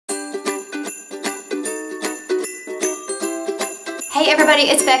Hey everybody,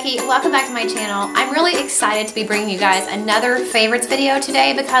 it's Becky. Welcome back to my channel. I'm really excited to be bringing you guys another favorites video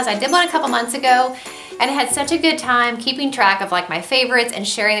today because I did one a couple months ago and I had such a good time keeping track of like my favorites and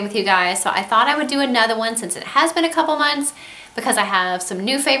sharing them with you guys. So I thought I would do another one since it has been a couple months because I have some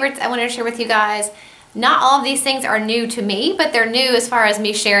new favorites I wanted to share with you guys. Not all of these things are new to me, but they're new as far as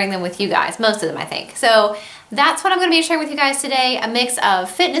me sharing them with you guys. Most of them, I think. So that's what I'm going to be sharing with you guys today. A mix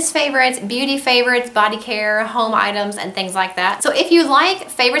of fitness favorites, beauty favorites, body care, home items, and things like that. So if you like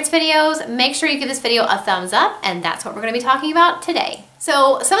favorites videos, make sure you give this video a thumbs up, and that's what we're going to be talking about today.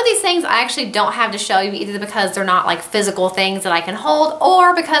 So some of these things I actually don't have to show you either because they're not like physical things that I can hold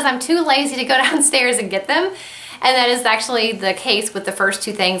or because I'm too lazy to go downstairs and get them. And that is actually the case with the first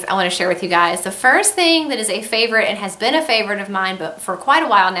two things I want to share with you guys. The first thing that is a favorite and has been a favorite of mine but for quite a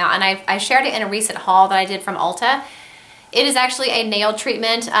while now, and I shared it in a recent haul that I did from Ulta. It is actually a nail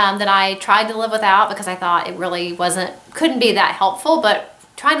treatment that I tried to live without because I thought it really couldn't be that helpful, but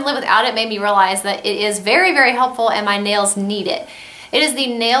trying to live without it made me realize that it is very, very helpful and my nails need it. It is the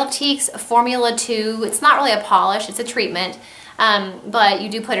Nailtique's Formula 2. It's not really a polish, it's a treatment. But you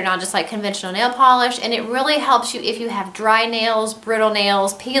do put it on just like conventional nail polish, and it really helps you if you have dry nails, brittle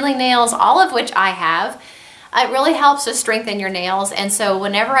nails, peeling nails, all of which I have. It really helps to strengthen your nails, and so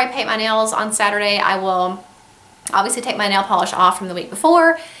whenever I paint my nails on Saturday, I will obviously take my nail polish off from the week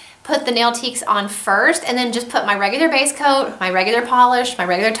before, put the Nailtiques on first, and then just put my regular base coat, my regular polish, my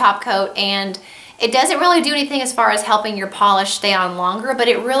regular top coat, and it doesn't really do anything as far as helping your polish stay on longer, but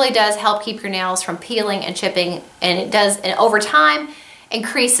it really does help keep your nails from peeling and chipping, and it does, and over time,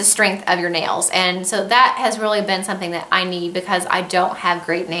 increase the strength of your nails. And so that has really been something that I need because I don't have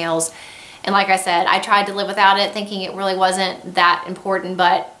great nails. And like I said, I tried to live without it thinking it really wasn't that important,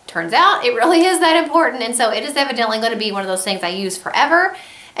 but turns out it really is that important. And so it is evidently going to be one of those things I use forever.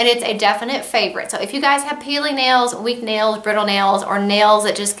 And it's a definite favorite. So if you guys have peeling nails, weak nails, brittle nails, or nails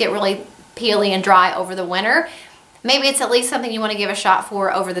that just get really peely and dry over the winter, maybe it's at least something you want to give a shot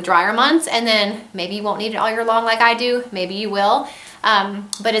for over the drier months, and then maybe you won't need it all year long like I do, maybe you will,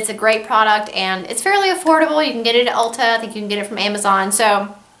 but it's a great product and it's fairly affordable. You can get it at Ulta, I think you can get it from Amazon,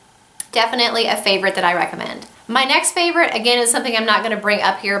 so definitely a favorite that I recommend. My next favorite, again, is something I'm not going to bring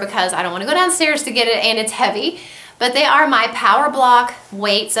up here because I don't want to go downstairs to get it and it's heavy, but they are my Power Block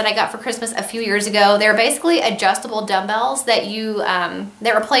weights that I got for Christmas a few years ago. They're basically adjustable dumbbells that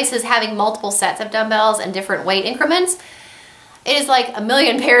that replaces having multiple sets of dumbbells and different weight increments. It is like a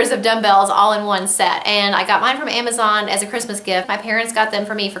million pairs of dumbbells all in one set, and I got mine from Amazon as a Christmas gift. My parents got them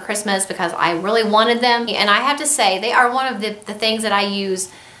for me for Christmas because I really wanted them, and I have to say they are one of the things that I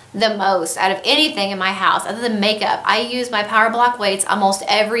use the most out of anything in my house other than makeup. I use my Power Block weights almost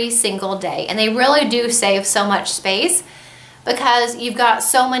every single day, and they really do save so much space because you've got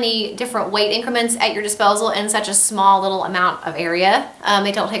so many different weight increments at your disposal in such a small little amount of area.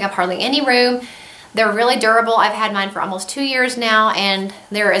 They don't take up hardly any room. They're really durable. I've had mine for almost 2 years now, and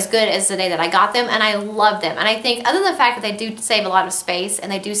they're as good as the day that I got them, and I love them. And I think other than the fact that they do save a lot of space and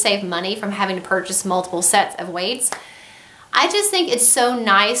they do save money from having to purchase multiple sets of weights, I just think it's so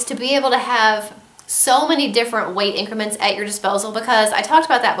nice to be able to have so many different weight increments at your disposal because I talked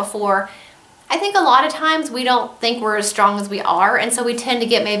about that before. I think a lot of times we don't think we're as strong as we are, and so we tend to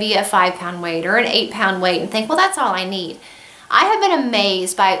get maybe a 5-pound weight or an 8-pound weight and think, well, that's all I need. I have been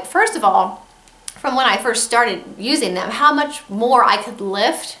amazed by, first of all, from when I first started using them, how much more I could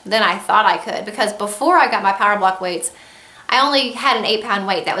lift than I thought I could, because before I got my Power Block weights, I only had an 8-pound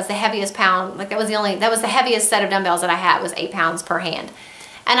weight. That was the heaviest pound, like that was the heaviest set of dumbbells that I had was 8 pounds per hand.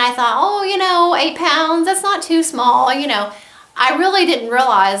 And I thought, oh, you know, 8 pounds, that's not too small, you know. I really didn't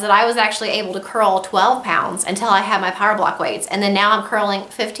realize that I was actually able to curl 12 pounds until I had my Power Block weights. And then now I'm curling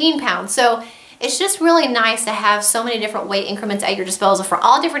 15 pounds. So it's just really nice to have so many different weight increments at your disposal for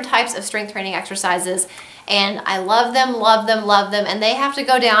all different types of strength training exercises. And I love them, love them, love them, and they have to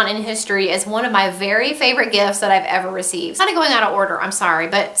go down in history as one of my very favorite gifts that I've ever received. Kind of going out of order, I'm sorry,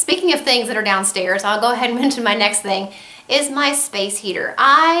 but speaking of things that are downstairs, I'll go ahead and mention my next thing, is my space heater.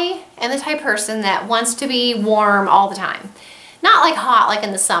 I am the type of person that wants to be warm all the time. Not like hot like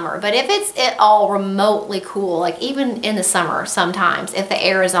in the summer, but if it's at all remotely cool, like even in the summer sometimes, if the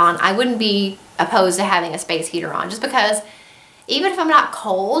air is on, I wouldn't be opposed to having a space heater on, just because even if I'm not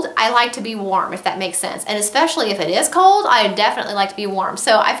cold, I like to be warm, if that makes sense. And especially if it is cold, I definitely like to be warm.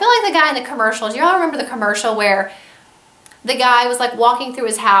 So I feel like the guy in the commercials, y'all remember the commercial where the guy was like walking through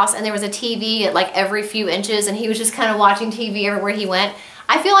his house and there was a TV at like every few inches and he was just kind of watching TV everywhere he went?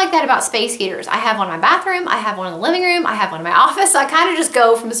 I feel like that about space heaters. I have one in my bathroom, I have one in the living room, I have one in my office. So I kind of just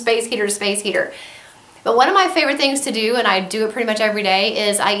go from space heater to space heater. But one of my favorite things to do, and I do it pretty much every day,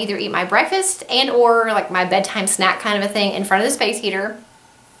 is I either eat my breakfast and or like my bedtime snack kind of a thing in front of the space heater.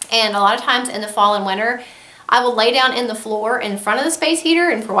 And a lot of times in the fall and winter, I will lay down in the floor in front of the space heater,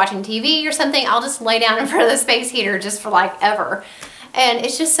 and for watching TV or something, I'll just lay down in front of the space heater just for like ever. And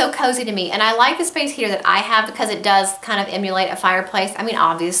it's just so cozy to me. And I like the space heater that I have because it does kind of emulate a fireplace. I mean,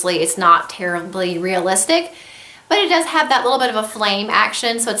 obviously it's not terribly realistic, but it does have that little bit of a flame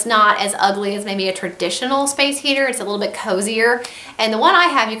action, so it's not as ugly as maybe a traditional space heater. It's a little bit cozier. And the one I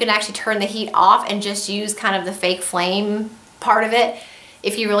have, you can actually turn the heat off and just use kind of the fake flame part of it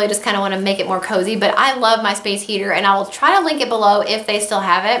if you really just kind of want to make it more cozy. But I love my space heater, and I will try to link it below if they still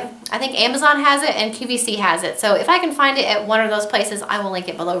have it. I think Amazon has it and QVC has it. So if I can find it at one of those places, I will link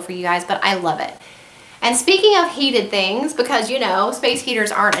it below for you guys, but I love it. And speaking of heated things, because you know, space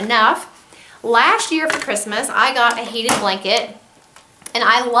heaters aren't enough, last year for Christmas, I got a heated blanket, and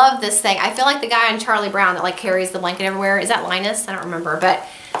I love this thing. I feel like the guy on Charlie Brown that like carries the blanket everywhere. Is that Linus? I don't remember, but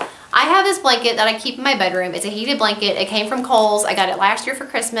I have this blanket that I keep in my bedroom. It's a heated blanket. It came from Kohl's. I got it last year for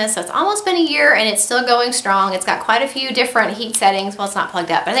Christmas, so it's almost been a year, and it's still going strong. It's got quite a few different heat settings. Well, it's not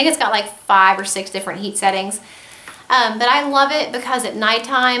plugged up, but I think it's got like 5 or 6 different heat settings. But I love it because at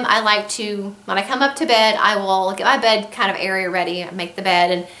nighttime, I like to, when I come up to bed, I will get my bed kind of area ready, make the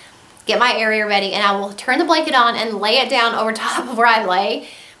bed and get my area ready, and I will turn the blanket on and lay it down over top of where I lay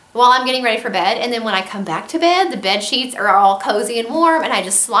while I'm getting ready for bed. And then when I come back to bed, the bed sheets are all cozy and warm, and I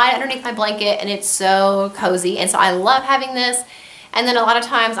just slide underneath my blanket, and it's so cozy. And so I love having this. And then a lot of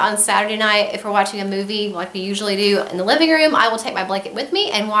times on Saturday night, if we're watching a movie like we usually do in the living room, I will take my blanket with me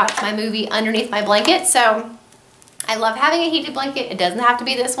and watch my movie underneath my blanket. So I love having a heated blanket. It doesn't have to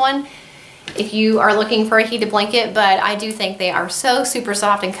be this one if you are looking for a heated blanket, but I do think they are so super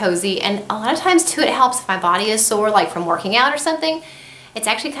soft and cozy. And a lot of times too, it helps if my body is sore, like from working out or something. It's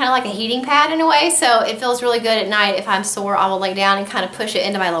actually kind of like a heating pad in a way, so it feels really good at night. If I'm sore, I will lay down and kind of push it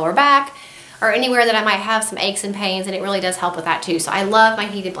into my lower back or anywhere that I might have some aches and pains, and it really does help with that too. So I love my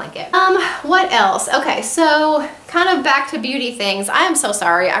heated blanket. What else? Okay, so kind of back to beauty things. I am so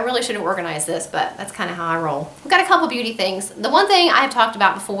sorry. I really should have organized this, but that's kind of how I roll. We've got a couple beauty things. The one thing I have talked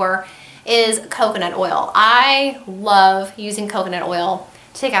about before is coconut oil. I love using coconut oil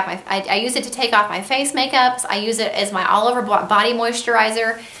to take off my, I use it to take off my face makeups. I use it as my all over body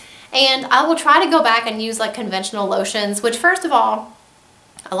moisturizer. And I will try to go back and use like conventional lotions, which first of all,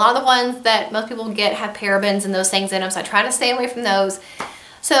 a lot of the ones that most people get have parabens and those things in them, so I try to stay away from those.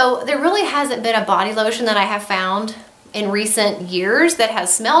 So there really hasn't been a body lotion that I have found in recent years that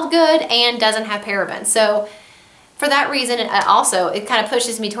has smelled good and doesn't have parabens. So for that reason, and also it kind of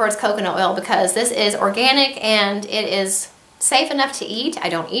pushes me towards coconut oil because this is organic and it is safe enough to eat. I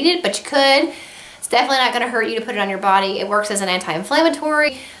don't eat it, but you could. It's definitely not going to hurt you to put it on your body. It works as an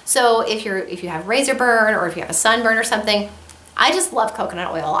anti-inflammatory. So if you have razor burn or if you have a sunburn or something, I just love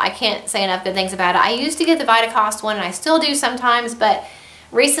coconut oil. I can't say enough good things about it. I used to get the Vitacost one, and I still do sometimes, but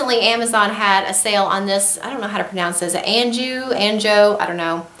recently Amazon had a sale on this. I don't know how to pronounce this. Anjo, I don't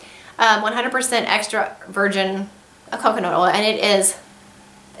know. 100% extra virgin coconut oil, and it's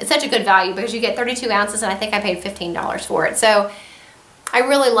such a good value because you get 32 ounces, and I think I paid $15 for it. So I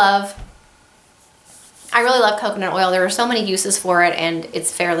really love coconut oil. There are so many uses for it, and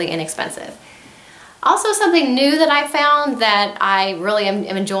it's fairly inexpensive. Also, something new that I found that I really am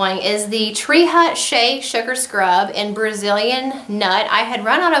enjoying is the Tree Hut Shea Sugar Scrub in Brazilian Nut. I had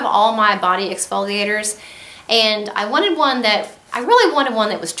run out of all my body exfoliators, and I really wanted one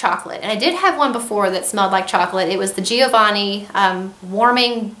that was chocolate. And I did have one before that smelled like chocolate. It was the Giovanni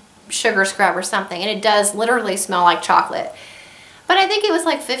Warming Sugar Scrub or something, and it does literally smell like chocolate. But I think it was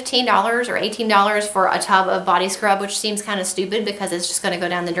like $15 or $18 for a tub of body scrub, which seems kind of stupid because it's just going to go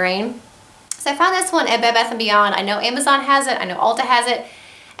down the drain. So I found this one at Bed Bath & Beyond. I know Amazon has it, I know Ulta has it,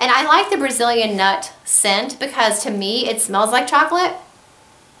 and I like the Brazilian Nut scent because to me it smells like chocolate.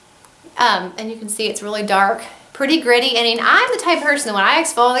 And you can see it's really dark. Pretty gritty. I mean, I'm the type of person that when I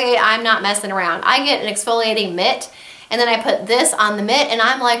exfoliate, I'm not messing around. I get an exfoliating mitt, and then I put this on the mitt, and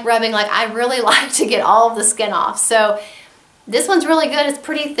I'm like rubbing, like I really like to get all of the skin off. So this one's really good. It's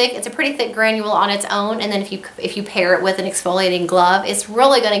pretty thick. It's a pretty thick granule on its own, and then if you pair it with an exfoliating glove, it's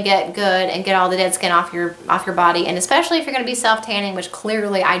really going to get good and get all the dead skin off your body. And especially if you're going to be self-tanning, which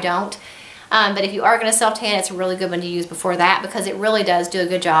clearly I don't. But if you are going to self-tan, it's a really good one to use before that because it really does do a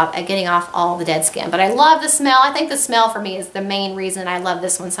good job at getting off all the dead skin. But I love the smell. I think the smell for me is the main reason I love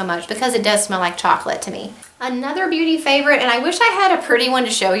this one so much because it does smell like chocolate to me. Another beauty favorite, and I wish I had a pretty one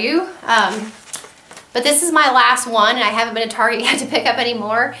to show you. But this is my last one, and I haven't been to Target yet to pick up any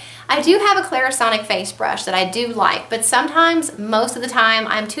more. I do have a Clarisonic face brush that I do like, but sometimes, most of the time,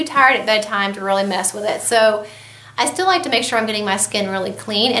 I'm too tired at bedtime to really mess with it. So I still like to make sure I'm getting my skin really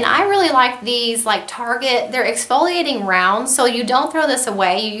clean, and I really like these like Target, they're exfoliating rounds, so you don't throw this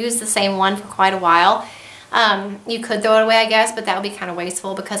away. You use the same one for quite a while. You could throw it away, I guess, but that would be kind of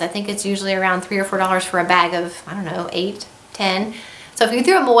wasteful because I think it's usually around $3 or $4 for a bag of, I don't know, 8, 10. So if you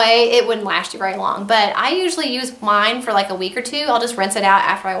threw them away, it wouldn't last you very long. But I usually use mine for like a week or two. I'll just rinse it out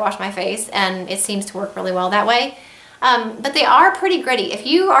after I wash my face, and it seems to work really well that way. But they are pretty gritty. If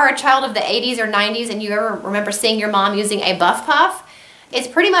you are a child of the 80s or 90s and you ever remember seeing your mom using a Buff Puff, it's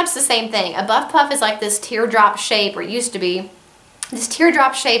pretty much the same thing. A Buff Puff is like this teardrop shape, or it used to be, this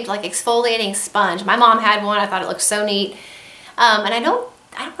teardrop shaped like exfoliating sponge. My mom had one. I thought it looked so neat. And I don't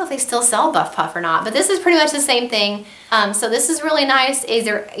know if they still sell Buff Puff or not, but this is pretty much the same thing. So this is really nice,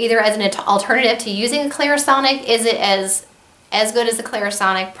 either as an alternative to using a Clarisonic. Is it as good as a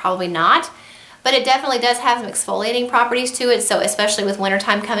Clarisonic? Probably not. But it definitely does have some exfoliating properties to it, so especially with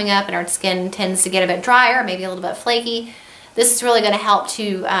wintertime coming up and our skin tends to get a bit drier, maybe a little bit flaky, this is really going to help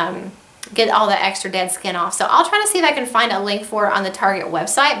to get all that extra dead skin off. So I'll try to see if I can find a link for it on the Target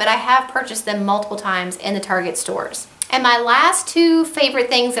website, but I have purchased them multiple times in the Target stores. And my last two favorite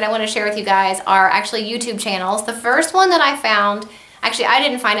things that I want to share with you guys are actually YouTube channels. The first one that I found, actually I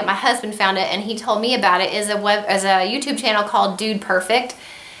didn't find it, my husband found it and he told me about it, is a YouTube channel called Dude Perfect.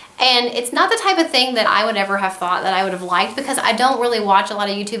 And it's not the type of thing that I would ever have thought that I would have liked, because I don't really watch a lot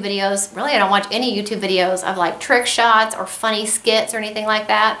of YouTube videos. Really, I don't watch any YouTube videos of like trick shots or funny skits or anything like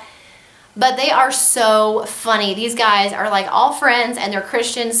that. But they are so funny. These guys are like all friends and they're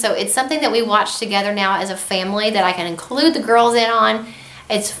Christians, so it's something that we watch together now as a family that I can include the girls in on.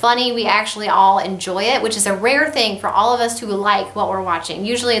 It's funny. We actually all enjoy it, which is a rare thing for all of us to like what we're watching.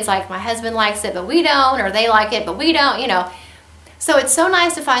 Usually it's like my husband likes it but we don't, or they like it but we don't, you know. So it's so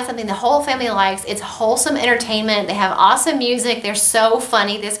nice to find something the whole family likes. It's wholesome entertainment. They have awesome music. They're so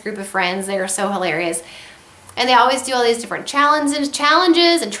funny, this group of friends. They are so hilarious. And they always do all these different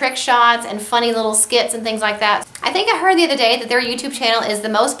challenges and trick shots and funny little skits and things like that. I think I heard the other day that their YouTube channel is the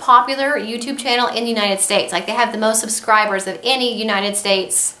most popular YouTube channel in the United States. Like they have the most subscribers of any United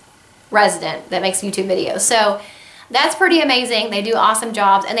States resident that makes YouTube videos. So that's pretty amazing. They do awesome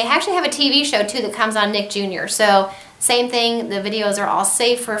jobs. And they actually have a TV show too that comes on Nick Jr. So same thing, the videos are all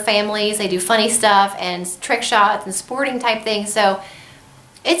safe for families. They do funny stuff and trick shots and sporting type things. So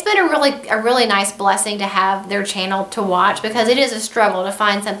it's been a really nice blessing to have their channel to watch, because it is a struggle to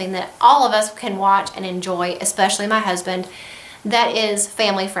find something that all of us can watch and enjoy, especially my husband, that is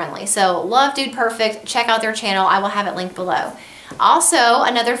family friendly. So love Dude Perfect. Check out their channel. I will have it linked below. Also,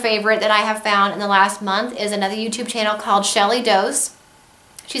 another favorite that I have found in the last month is another YouTube channel called Shelly Dose.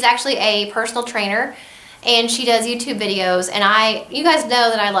 She's actually a personal trainer, and she does YouTube videos, and you guys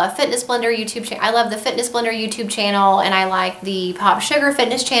know that I love Fitness Blender YouTube channel. I love the Fitness Blender YouTube channel, and I like the Pop Sugar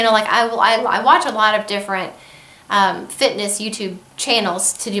Fitness channel. Like I watch a lot of different fitness YouTube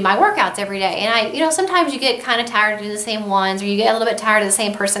channels to do my workouts every day, and you know, sometimes you get kind of tired of doing the same ones, or you get a little bit tired of the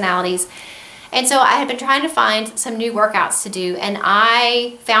same personalities. And so I had been trying to find some new workouts to do, and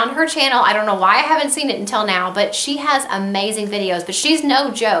I found her channel. I don't know why I haven't seen it until now, but she has amazing videos, but she's no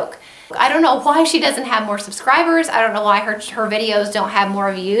joke. I don't know why she doesn't have more subscribers. I don't know why her videos don't have more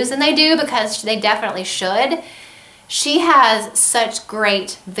views than they do, because they definitely should. She has such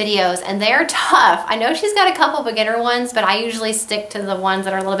great videos, and they're tough. I know she's got a couple beginner ones, but I usually stick to the ones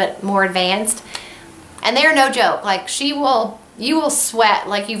that are a little bit more advanced. And they're no joke. Like you will sweat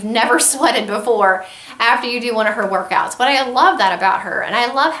like you've never sweated before after you do one of her workouts. But I love that about her, and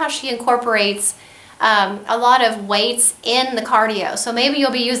I love how she incorporates a lot of weights in the cardio. So maybe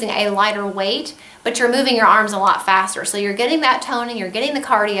you'll be using a lighter weight, but you're moving your arms a lot faster. So you're getting that toning, you're getting the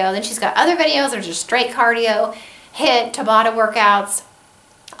cardio. Then she's got other videos that are just straight cardio, HIIT, Tabata workouts,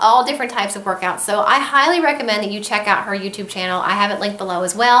 all different types of workouts. So I highly recommend that you check out her YouTube channel. I have it linked below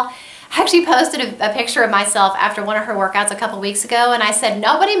as well. I actually posted a picture of myself after one of her workouts a couple weeks ago, and I said,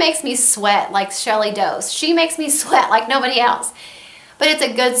 nobody makes me sweat like Shelly Dose. She makes me sweat like nobody else. But it's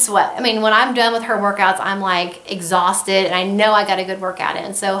a good sweat. I mean, when I'm done with her workouts, I'm like exhausted, and I know I got a good workout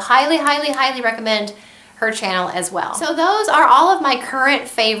in. So highly, highly, highly recommend her channel as well. So those are all of my current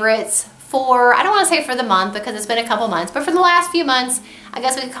favorites for, I don't want to say for the month because it's been a couple months, but for the last few months, I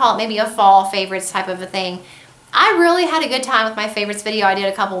guess we could call it maybe a fall favorites type of a thing. I really had a good time with my favorites video I did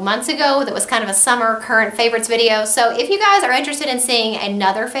a couple months ago that was kind of a summer current favorites video. So if you guys are interested in seeing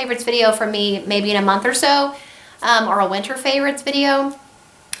another favorites video from me maybe in a month or so, or a winter favorites video,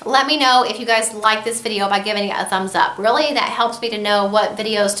 let me know if you guys like this video by giving it a thumbs up. Really, that helps me to know what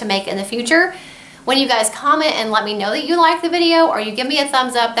videos to make in the future. When you guys comment and let me know that you like the video, or you give me a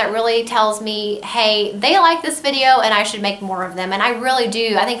thumbs up, that really tells me, hey, they like this video and I should make more of them. And I really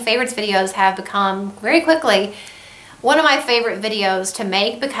do. I think favorites videos have become very quickly one of my favorite videos to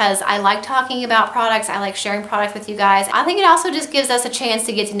make because I like talking about products. I like sharing products with you guys. I think it also just gives us a chance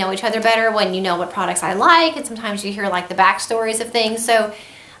to get to know each other better when you know what products I like, and sometimes you hear like the backstories of things. So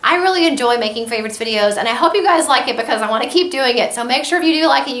I really enjoy making favorites videos, and I hope you guys like it because I want to keep doing it. So make sure if you do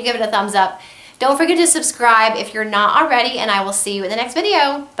like it, you give it a thumbs up. Don't forget to subscribe if you're not already, and I will see you in the next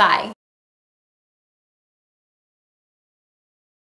video. Bye.